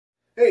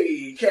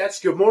Hey cats,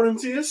 good morning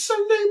to you.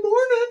 Sunday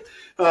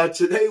morning.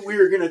 Today we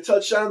are going to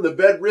touch on the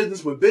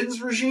bedriddens with Biden's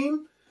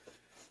regime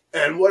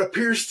and what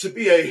appears to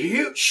be a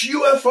huge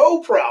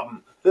UFO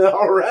problem.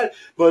 All right,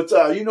 but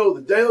you know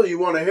the deal. You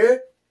want to hear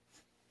it?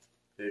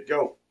 Here you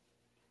go.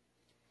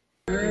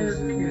 There is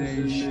a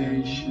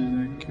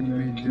nation that can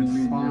be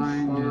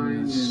defined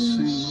in a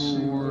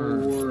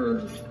single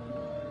word.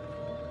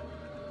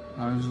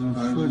 I was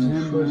gonna put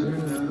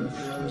him.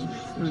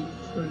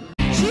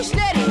 She's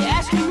steady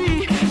asking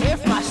me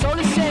if my soul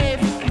is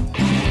saved.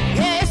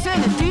 Yeah, it's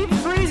in the deep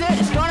freezer,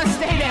 it's gonna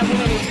stay that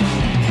way.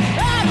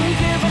 I don't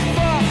give a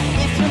fuck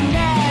if you're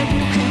mad,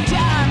 you can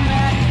die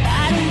mad.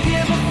 I don't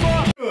give a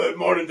fuck. Good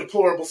morning,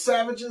 deplorable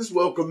savages.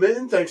 Welcome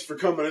in. Thanks for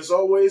coming as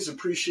always.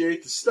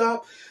 Appreciate the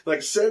stop. Like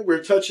I said,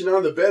 we're touching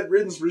on the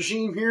bedriddens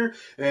regime here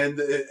and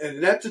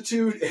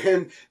ineptitude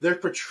and their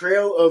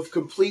portrayal of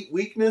complete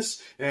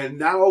weakness, and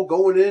now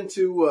going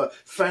into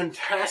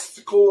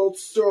fantastical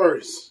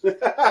stories.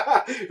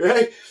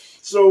 Right?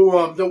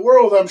 So the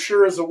world, I'm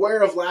sure, is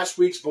aware of last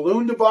week's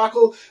balloon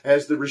debacle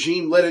as the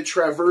regime let it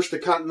traverse the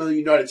continental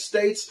United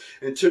States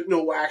and took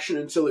no action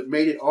until it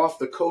made it off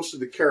the coast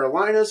of the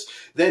Carolinas,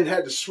 then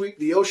had to sweep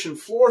the ocean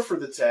floor for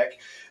the tech.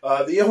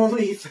 The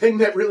only thing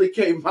that really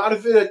came out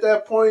of it at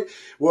that point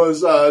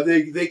was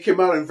they came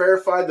out and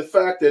verified the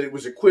fact that it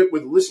was equipped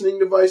with listening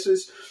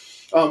devices.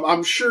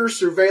 I'm sure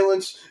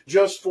surveillance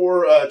just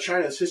for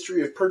China's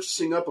history of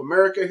purchasing up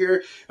America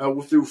here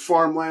through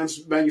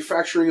farmlands,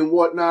 manufacturing and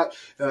whatnot,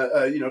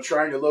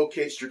 trying to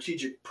locate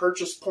strategic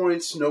purchase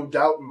points, no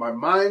doubt in my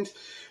mind.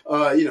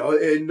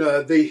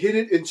 They hid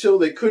it until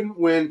they couldn't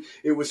when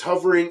it was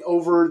hovering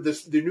over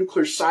the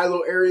nuclear silo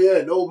area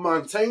in Old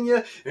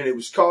Montana, and it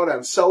was caught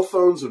on cell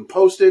phones and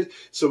posted.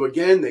 So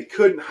again, they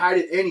couldn't hide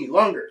it any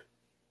longer.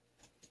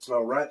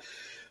 All right.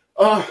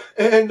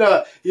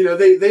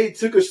 They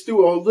took us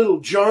through a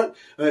little jaunt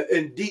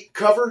in deep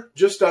cover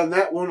just on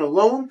that one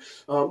alone.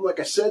 Like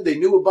I said, they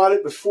knew about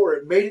it before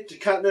it made it to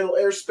continental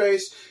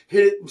airspace,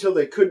 hid it until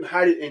they couldn't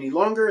hide it any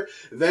longer.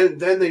 Then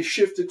they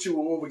shifted to,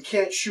 well, we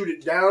can't shoot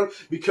it down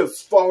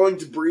because falling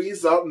debris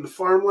out in the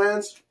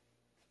farmlands.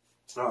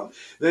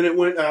 Then it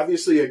went,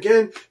 obviously,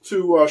 again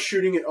to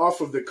shooting it off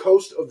of the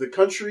coast of the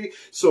country.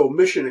 So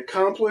mission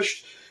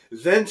accomplished.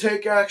 Then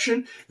take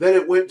action. Then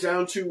it went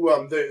down to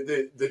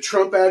the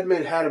Trump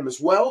admin had him as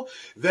well.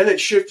 Then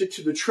it shifted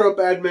to the Trump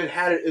admin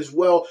had it as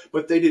well,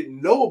 but they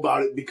didn't know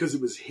about it because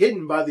it was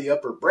hidden by the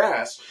upper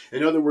brass.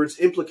 In other words,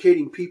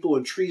 implicating people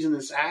in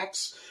treasonous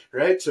acts,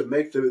 right, to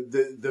make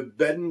the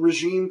Biden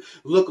regime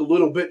look a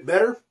little bit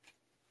better.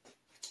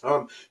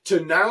 To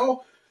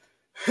now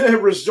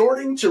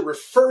resorting to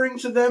referring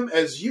to them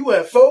as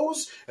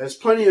UFOs, as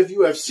plenty of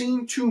you have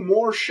seen. 2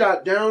 more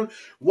shot down,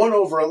 one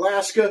over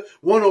Alaska,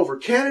 one over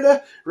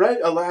Canada, right?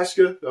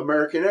 Alaska,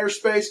 American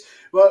airspace.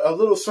 But a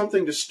little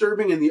something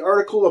disturbing in the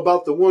article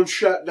about the one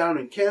shot down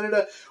in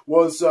Canada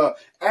was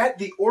at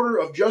the order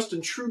of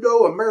Justin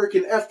Trudeau,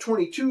 American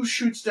F-22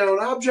 shoots down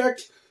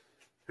object,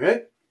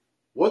 right?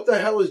 What the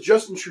hell is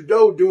Justin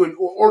Trudeau doing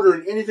or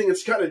ordering anything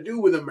that's got to do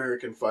with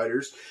American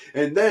fighters?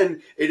 And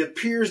then it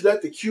appears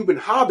that the Cuban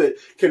Hobbit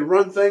can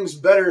run things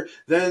better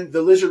than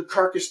the lizard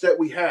carcass that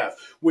we have,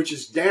 which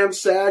is damn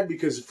sad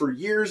because for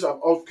years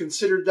I've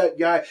considered that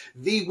guy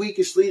the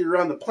weakest leader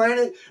on the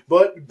planet.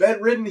 But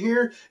bedridden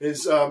here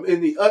is in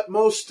the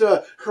utmost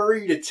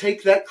hurry to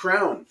take that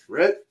crown,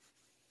 right?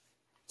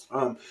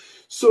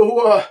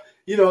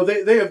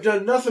 They have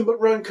done nothing but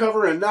run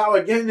cover, and now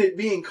again it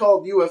being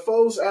called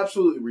UFOs,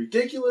 absolutely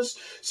ridiculous.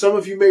 Some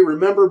of you may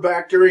remember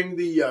back during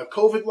the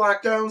COVID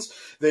lockdowns,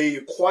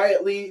 they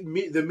quietly,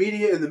 the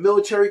media and the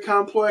military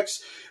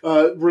complex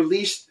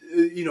released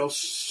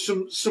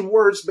some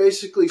words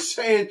basically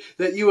saying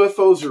that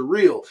UFOs are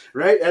real,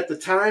 right? At the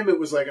time it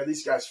was like, are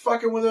these guys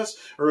fucking with us,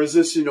 or is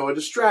this, a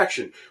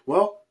distraction?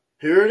 Well,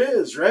 here it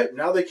is, right?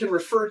 Now they can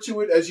refer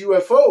to it as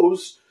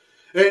UFOs.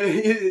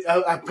 And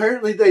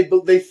apparently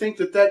they think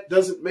that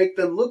doesn't make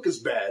them look as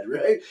bad,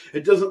 right?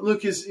 It doesn't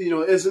look as,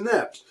 as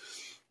inept.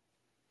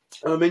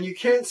 And you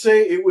can't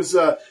say it was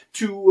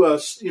to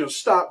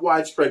stop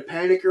widespread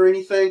panic or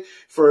anything.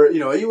 For, a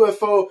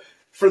UFO,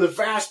 for the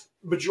vast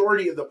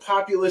majority of the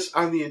populace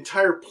on the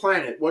entire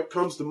planet, what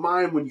comes to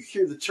mind when you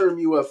hear the term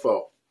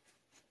UFO?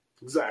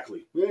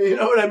 Exactly. You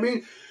know what I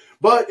mean?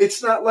 But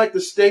it's not like the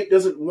state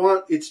doesn't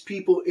want its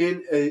people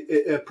in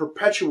a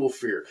perpetual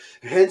fear.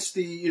 Hence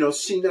the,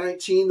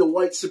 C-19, the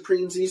white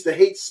supremacies, the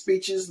hate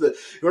speeches,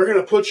 we're going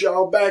to put you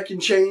all back in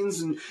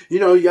chains and,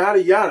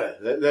 yada, yada.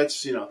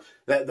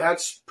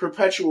 That's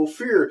perpetual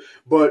fear.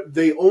 But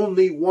they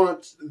only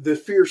want the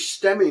fear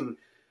stemming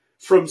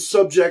from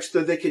subjects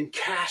that they can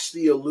cast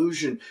the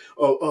illusion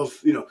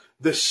of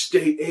the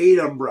state aid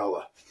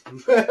umbrella.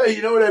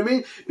 You know what I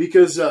mean?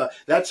 Because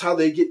that's how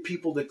they get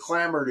people to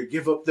clamor to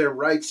give up their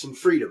rights and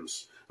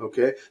freedoms.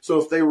 Okay? So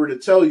if they were to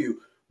tell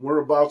you, we're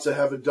about to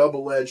have a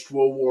double-edged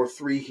World War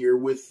III here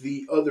with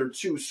the other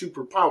 2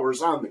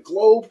 superpowers on the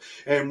globe,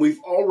 and we've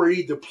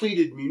already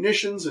depleted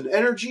munitions and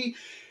energy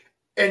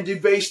and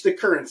debased the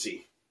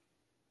currency.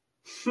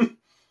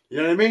 You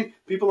know what I mean?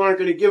 People aren't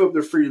going to give up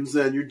their freedoms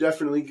then. You're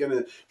definitely going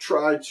to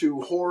try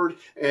to hoard,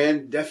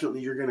 and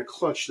definitely you're going to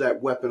clutch that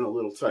weapon a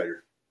little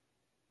tighter.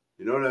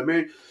 You know what I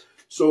mean?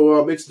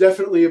 So it's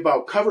definitely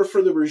about cover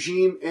for the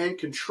regime and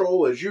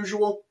control as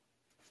usual.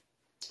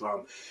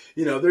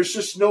 You know, there's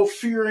just no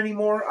fear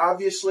anymore,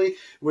 obviously,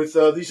 with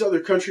these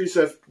other countries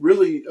that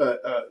really,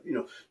 you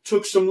know,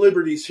 took some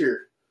liberties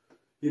here.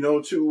 You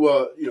know,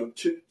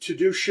 to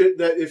do shit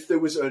that if there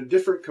was a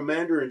different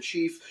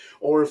commander-in-chief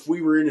or if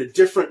we were in a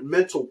different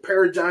mental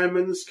paradigm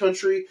in this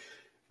country,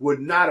 would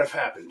not have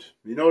happened.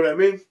 You know what I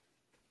mean?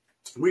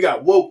 We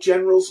got woke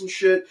generals and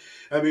shit.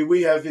 I mean,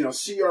 we have, you know,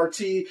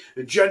 CRT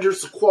and gender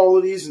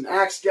equalities and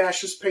axe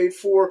gashes paid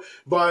for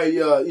by,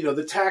 you know,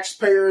 the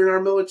taxpayer in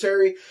our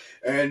military.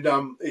 And,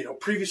 you know,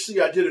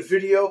 previously I did a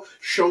video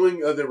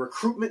showing the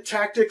recruitment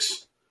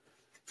tactics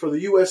for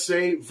the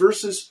USA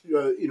versus,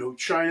 you know,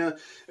 China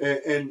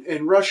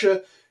and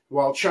Russia.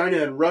 While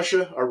China and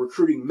Russia are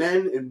recruiting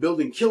men and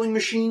building killing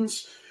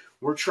machines,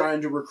 we're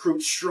trying to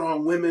recruit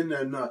strong women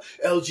and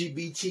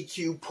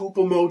LGBTQ poop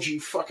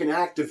emoji fucking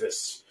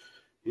activists.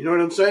 You know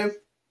what I'm saying?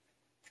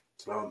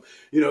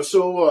 You know,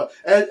 so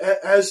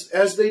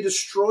as they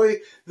destroy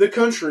the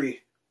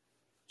country,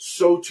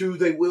 so too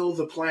they will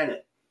the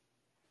planet.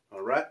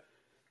 All right?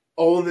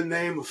 All in the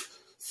name of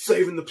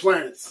saving the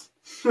planets.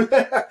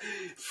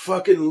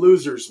 Fucking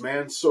losers,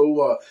 man.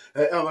 So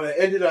I'm going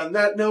to end it on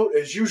that note.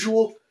 As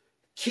usual,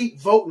 keep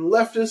voting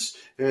leftists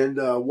and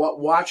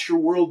watch your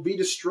world be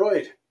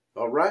destroyed.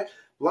 All right?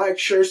 Like,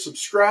 share,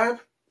 subscribe.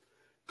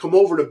 Come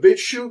over to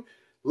BitChute.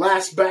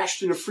 Last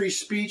bastion of free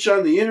speech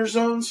on the inner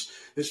zones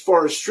as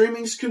far as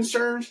streaming's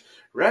concerned.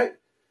 Right?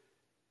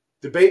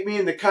 Debate me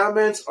in the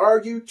comments.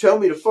 Argue. Tell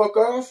me to fuck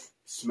off.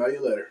 Smell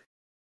you later.